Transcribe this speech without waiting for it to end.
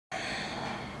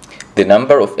The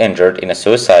number of injured in a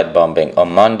suicide bombing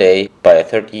on Monday by a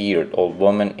 30-year-old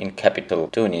woman in capital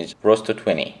Tunis rose to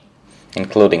 20,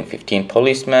 including 15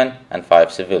 policemen and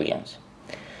 5 civilians.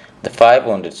 The 5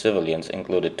 wounded civilians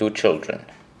included 2 children.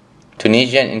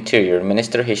 Tunisian Interior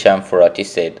Minister Hisham Fourati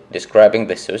said, describing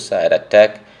the suicide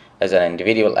attack as an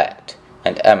individual act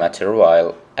and amateur,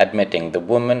 while admitting the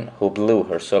woman who blew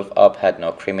herself up had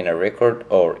no criminal record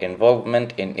or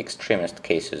involvement in extremist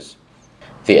cases.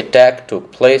 The attack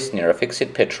took place near a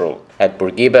fixed patrol at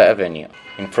Bourguiba Avenue,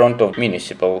 in front of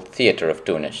Municipal Theatre of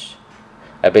Tunis,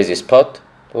 a busy spot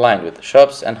lined with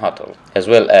shops and hotels, as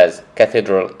well as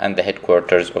cathedral and the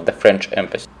headquarters of the French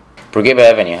embassy.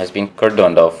 Bourguiba Avenue has been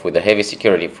cordoned off with the heavy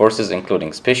security forces,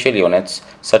 including special units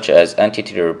such as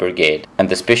Anti-Terror Brigade and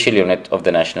the Special Unit of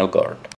the National Guard.